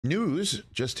News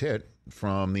just hit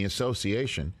from the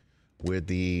association with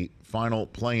the final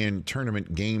play-in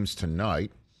tournament games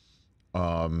tonight.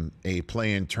 A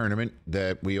play-in tournament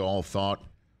that we all thought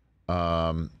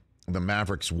the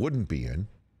Mavericks wouldn't be in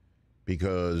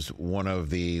because one of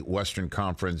the Western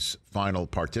Conference final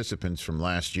participants from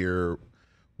last year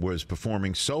was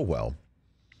performing so well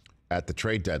at the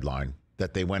trade deadline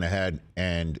that they went ahead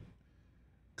and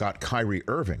got Kyrie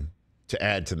Irving to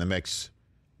add to the mix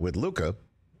with Luka,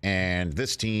 and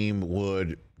this team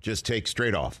would just take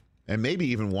straight off and maybe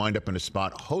even wind up in a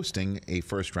spot hosting a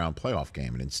first-round playoff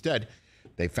game. And instead,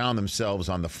 they found themselves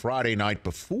on the Friday night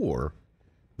before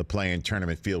the play-in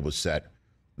tournament field was set,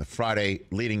 the Friday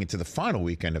leading into the final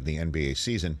weekend of the NBA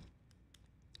season,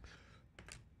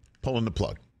 pulling the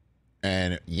plug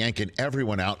and yanking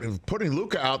everyone out. Putting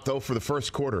Luka out, though, for the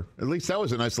first quarter. At least that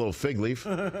was a nice little fig leaf.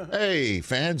 Hey,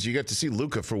 fans, you got to see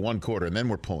Luka for one quarter, and then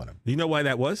we're pulling him. You know why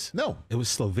that was? No. It was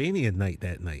Slovenia night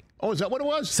that night. Oh, is that what it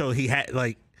was? So he had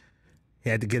to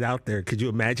get out there. Could you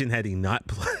imagine had he not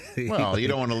played? Well, you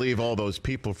don't want to leave all those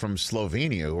people from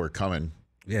Slovenia who are coming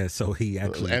so he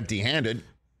actually empty-handed.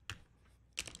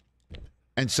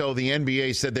 And so the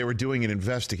NBA said they were doing an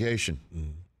investigation.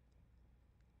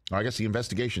 I guess the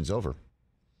investigation's over.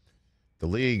 The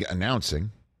league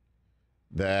announcing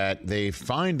that they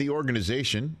fined the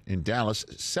organization in Dallas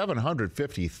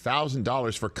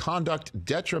 $750,000 for conduct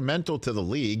detrimental to the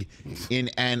league in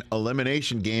an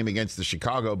elimination game against the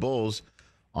Chicago Bulls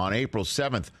on April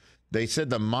 7th. They said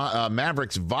the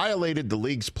Mavericks violated the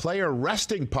league's player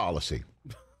resting policy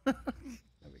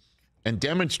and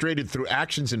demonstrated through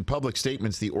actions and public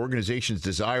statements the organization's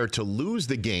desire to lose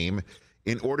the game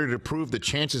in order to prove the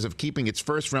chances of keeping its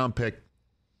first-round pick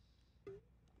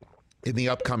in the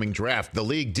upcoming draft. The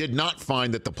league did not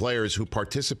find that the players who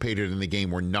participated in the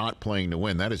game were not playing to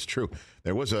win. That is true.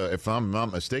 There was if I'm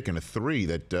not mistaken, a three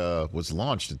that was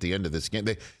launched at the end of this game.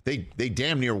 They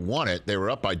damn near won it. They were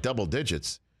up by double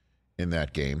digits in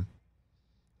that game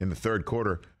in the third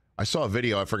quarter. I saw a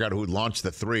video. I forgot who launched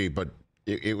the three, but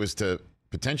it was to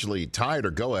potentially tie it or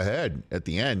go ahead at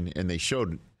the end, and they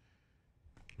showed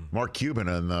Mark Cuban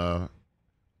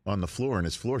on the floor in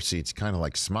his floor seats, kind of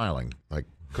like smiling, like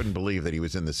couldn't believe that he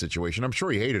was in this situation. I'm sure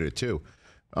he hated it too.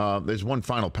 There's one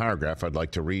final paragraph I'd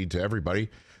like to read to everybody.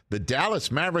 The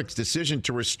Dallas Mavericks' decision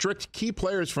to restrict key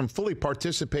players from fully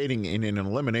participating in an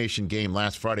elimination game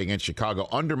last Friday against Chicago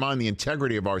undermined the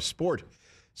integrity of our sport,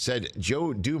 said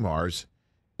Joe Dumars,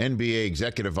 NBA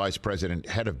Executive Vice President,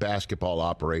 Head of Basketball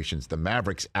Operations. The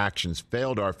Mavericks' actions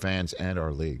failed our fans and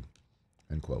our league.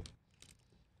 End quote.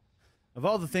 Of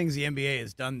all the things the NBA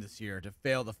has done this year to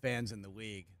fail the fans in the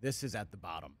league, this is at the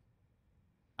bottom.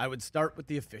 I would start with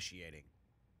the officiating.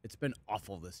 It's been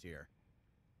awful this year.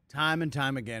 Time and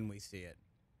time again, we see it.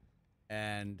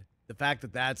 And the fact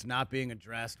that that's not being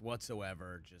addressed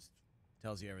whatsoever just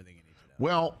tells you everything you need to know.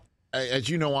 Well, as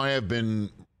you know, I have been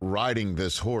riding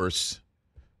this horse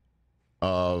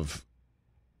of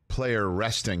player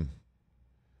resting,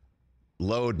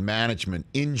 load management,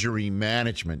 injury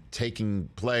management, taking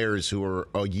players who are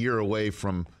a year away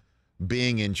from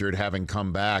being injured, having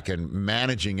come back, and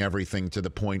managing everything to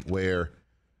the point where,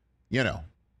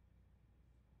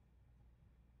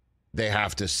 they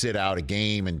have to sit out a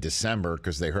game in December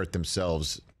because they hurt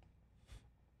themselves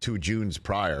 2 Junes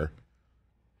prior,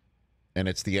 and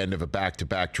it's the end of a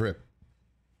back-to-back trip.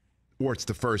 Or it's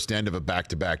the first end of a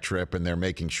back-to-back trip, and they're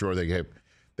making sure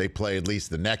they play at least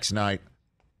the next night.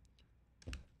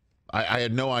 I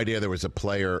had no idea there was a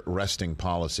player resting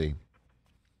policy.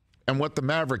 And what the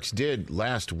Mavericks did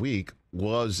last week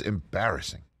was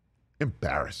embarrassing.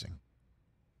 Embarrassing.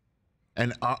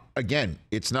 And again,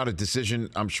 it's not a decision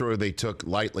I'm sure they took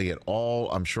lightly at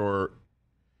all. I'm sure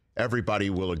everybody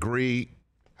will agree.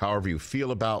 However you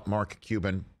feel about Mark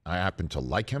Cuban, I happen to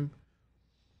like him.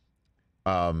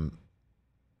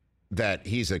 That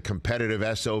he's a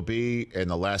competitive SOB, and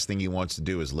the last thing he wants to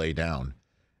do is lay down.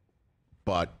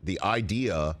 But the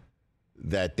idea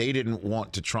that they didn't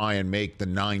want to try and make the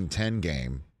 9-10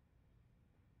 game,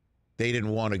 they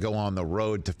didn't want to go on the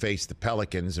road to face the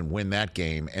Pelicans and win that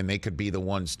game, and they could be the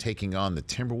ones taking on the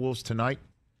Timberwolves tonight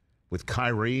with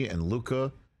Kyrie and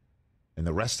Luka and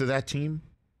the rest of that team.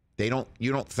 You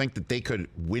don't think that they could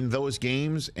win those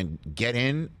games and get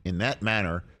in that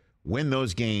manner, win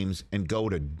those games and go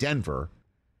to Denver?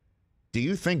 Do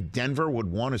you think Denver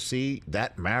would want to see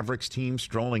that Mavericks team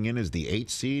strolling in as the 8th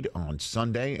seed on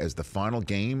Sunday as the final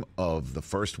game of the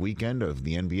first weekend of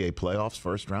the NBA playoffs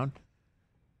first round?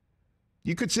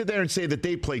 You could sit there and say that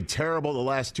they played terrible the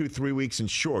last 2-3 weeks, and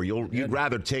sure, you'd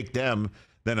rather take them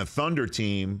than a Thunder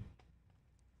team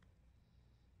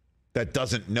that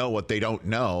doesn't know what they don't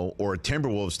know, or a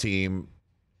Timberwolves team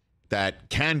that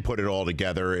can put it all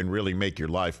together and really make your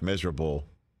life miserable.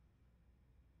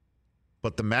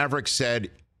 But the Mavericks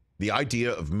said the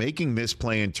idea of making this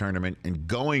play-in tournament and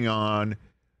going on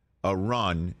a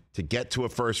run to get to a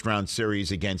first-round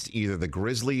series against either the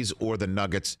Grizzlies or the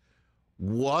Nuggets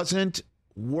wasn't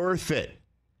worth it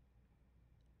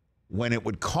when it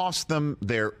would cost them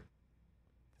their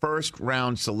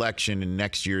first-round selection in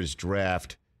next year's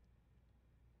draft,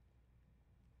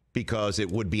 because it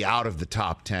would be out of the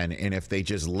top 10, and if they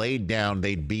just laid down,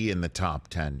 they'd be in the top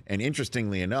 10. And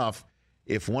interestingly enough,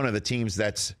 if one of the teams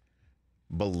that's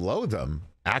below them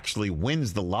actually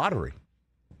wins the lottery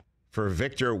for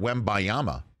Victor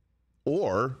Wembanyama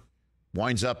or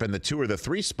winds up in the 2 or the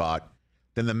 3 spot,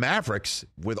 then the Mavericks,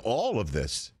 with all of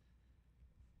this,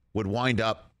 would wind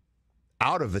up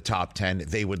out of the top 10.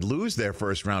 They would lose their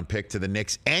first-round pick to the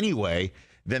Knicks anyway.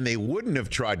 Then they wouldn't have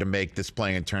tried to make this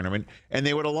play-in tournament, and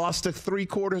they would have lost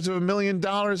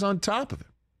 $750,000 on top of it.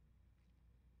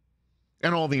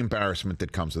 And all the embarrassment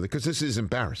that comes with it, because this is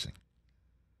embarrassing.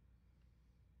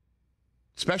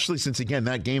 Especially since, again,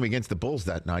 that game against the Bulls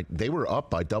that night, they were up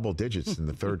by double digits in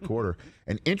the third quarter.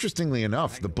 And interestingly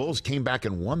enough, the Bulls came back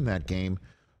and won that game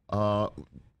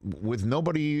with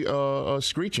nobody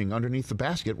screeching underneath the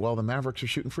basket while the Mavericks are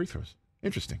shooting free throws.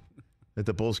 Interesting that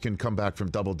the Bulls can come back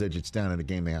from double digits down in a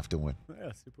game they have to win.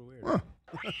 Yeah, super weird. Huh.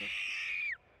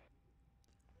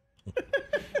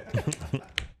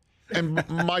 And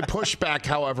my pushback,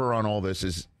 however, on all this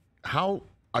is how,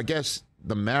 I guess,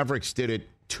 the Mavericks did it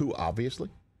too obviously.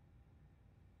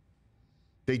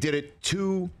 They did it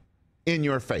too in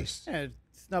your face. Yeah,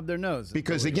 snub their nose.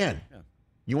 Because, again,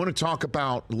 you want to talk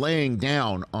about laying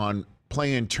down on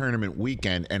play-in tournament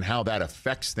weekend and how that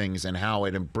affects things and how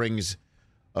it brings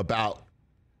about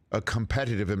a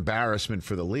competitive embarrassment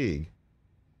for the league.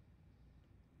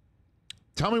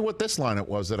 Tell me what this lineup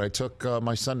was that I took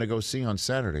my son to go see on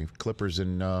Saturday, Clippers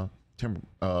and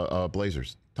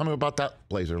Blazers. Tell me about that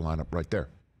Blazer lineup right there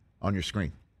on your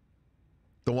screen.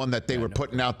 The one that they were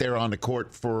putting out there on the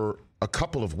court for a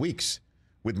couple of weeks,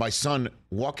 with my son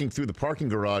walking through the parking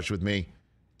garage with me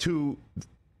to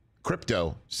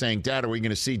Crypto saying, "Dad, are we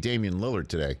going to see Damian Lillard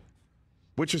today?"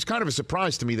 Which was kind of a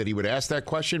surprise to me that he would ask that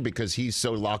question, because he's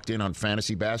so locked in on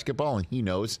fantasy basketball and he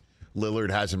knows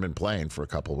Lillard hasn't been playing for a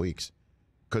couple of weeks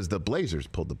because the Blazers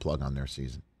pulled the plug on their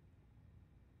season.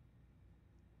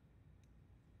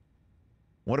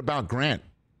 What about Grant?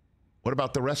 What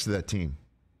about the rest of that team?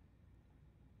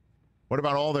 What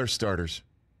about all their starters?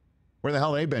 Where the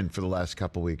hell they been for the last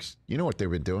couple of weeks? You know what they've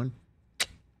been doing.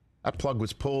 That plug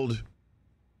was pulled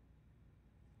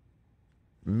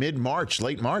mid-March,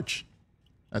 late March.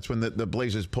 That's when the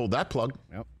Blazers pulled that plug.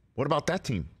 Yep. What about that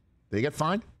team? They get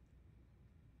fined?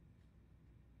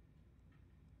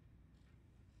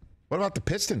 What about the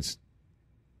Pistons?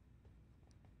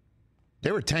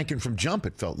 They were tanking from jump,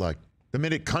 it felt like, the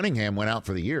minute Cunningham went out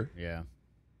for the year. Yeah.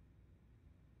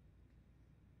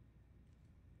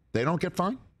 They don't get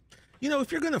fined? You know,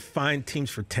 if you're going to fine teams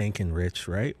for tanking, Rich,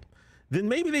 right, then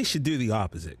maybe they should do the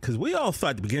opposite. Because we all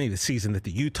thought at the beginning of the season that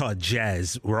the Utah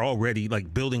Jazz were already,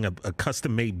 like, building a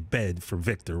custom-made bed for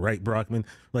Victor, right, Brockman?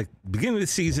 Like, beginning of the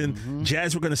season,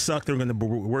 Jazz were going to suck. They were going to be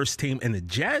the worst team. And the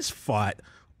Jazz fought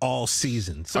all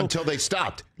season. So, until they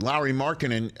stopped. Lauri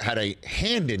Markkanen had a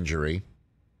hand injury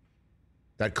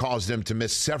that caused him to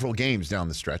miss several games down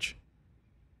the stretch.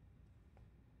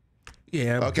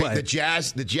 Yeah, okay, but the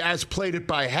Jazz played it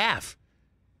by half.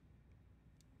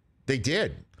 They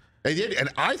did. They did. And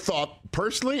I thought,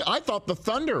 personally, the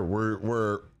Thunder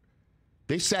were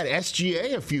they sat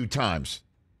SGA a few times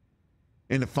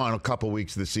in the final couple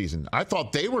weeks of the season. I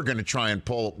thought they were going to try and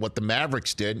pull what the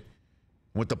Mavericks did,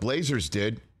 what the Blazers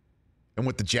did, and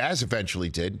what the Jazz eventually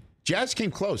did. Jazz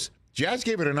came close. Jazz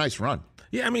gave it a nice run.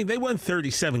 Yeah, I mean, they won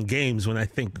 37 games when I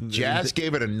think Jazz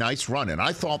gave it a nice run, and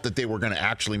I thought that they were going to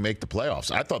actually make the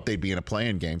playoffs. I thought they'd be in a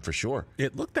play-in game for sure.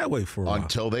 It looked that way for a while.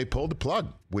 Until they pulled the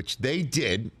plug, which they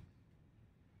did.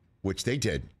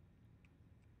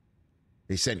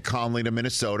 They sent Conley to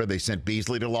Minnesota. They sent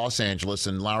Beasley to Los Angeles,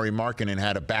 and Lauri Markkanen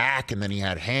had a back, and then he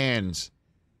had hands.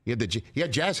 He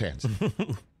had Jazz hands.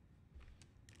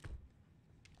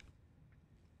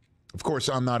 Of course,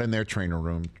 I'm not in their training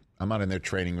room. I'm not in their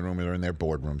training room or in their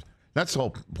boardrooms. That's the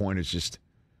whole point, is just,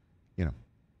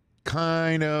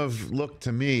 kind of look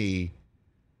to me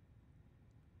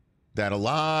that a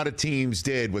lot of teams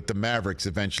did what the Mavericks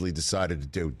eventually decided to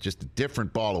do. Just a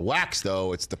different ball of wax,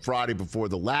 though. It's the Friday before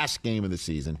the last game of the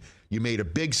season. You made a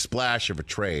big splash of a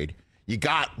trade. You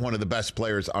got one of the best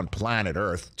players on planet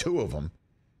Earth, two of them,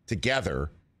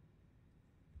 together.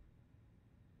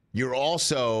 you're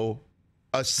also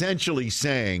essentially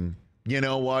saying, you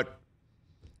know what?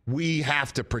 We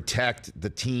have to protect the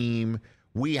team.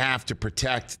 We have to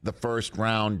protect the first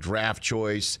round draft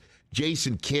choice.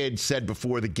 Jason Kidd said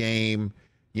before the game,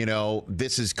 you know,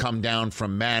 this has come down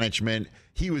from management.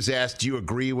 He was asked, do you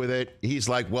agree with it? He's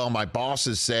like, well, my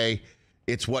bosses say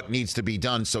it's what needs to be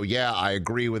done. So, yeah, I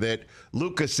agree with it.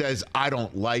 Luka says, I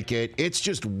don't like it. It's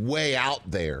just way out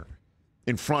there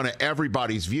in front of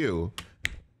everybody's view.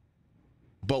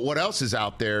 But what else is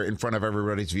out there in front of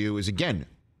everybody's view is, again,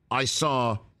 I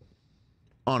saw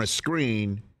on a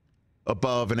screen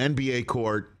above an NBA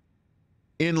court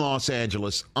in Los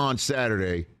Angeles on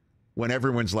Saturday when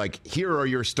everyone's like, here are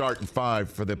your starting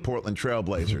five for the Portland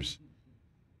Trailblazers.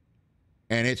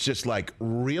 And it's just like,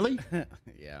 really?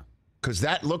 Yeah. Because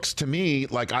that looks to me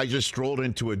like I just strolled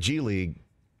into a G League,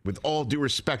 with all due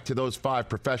respect to those five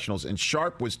professionals. And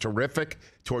Sharp was terrific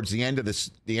towards the end of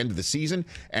the season,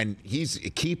 and he's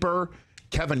a keeper.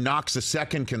 Kevin Knox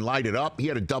II can light it up. He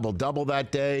had a double-double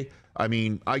that day. I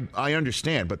mean, I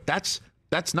understand, but that's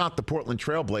not the Portland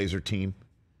Trailblazer team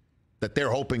that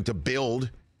they're hoping to build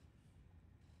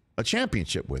a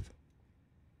championship with.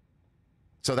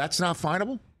 So that's not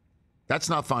finable? That's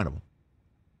not finable.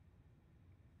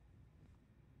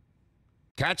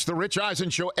 Catch the Rich Eisen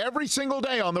Show every single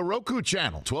day on the Roku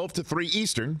channel, 12 to 3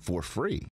 Eastern, for free.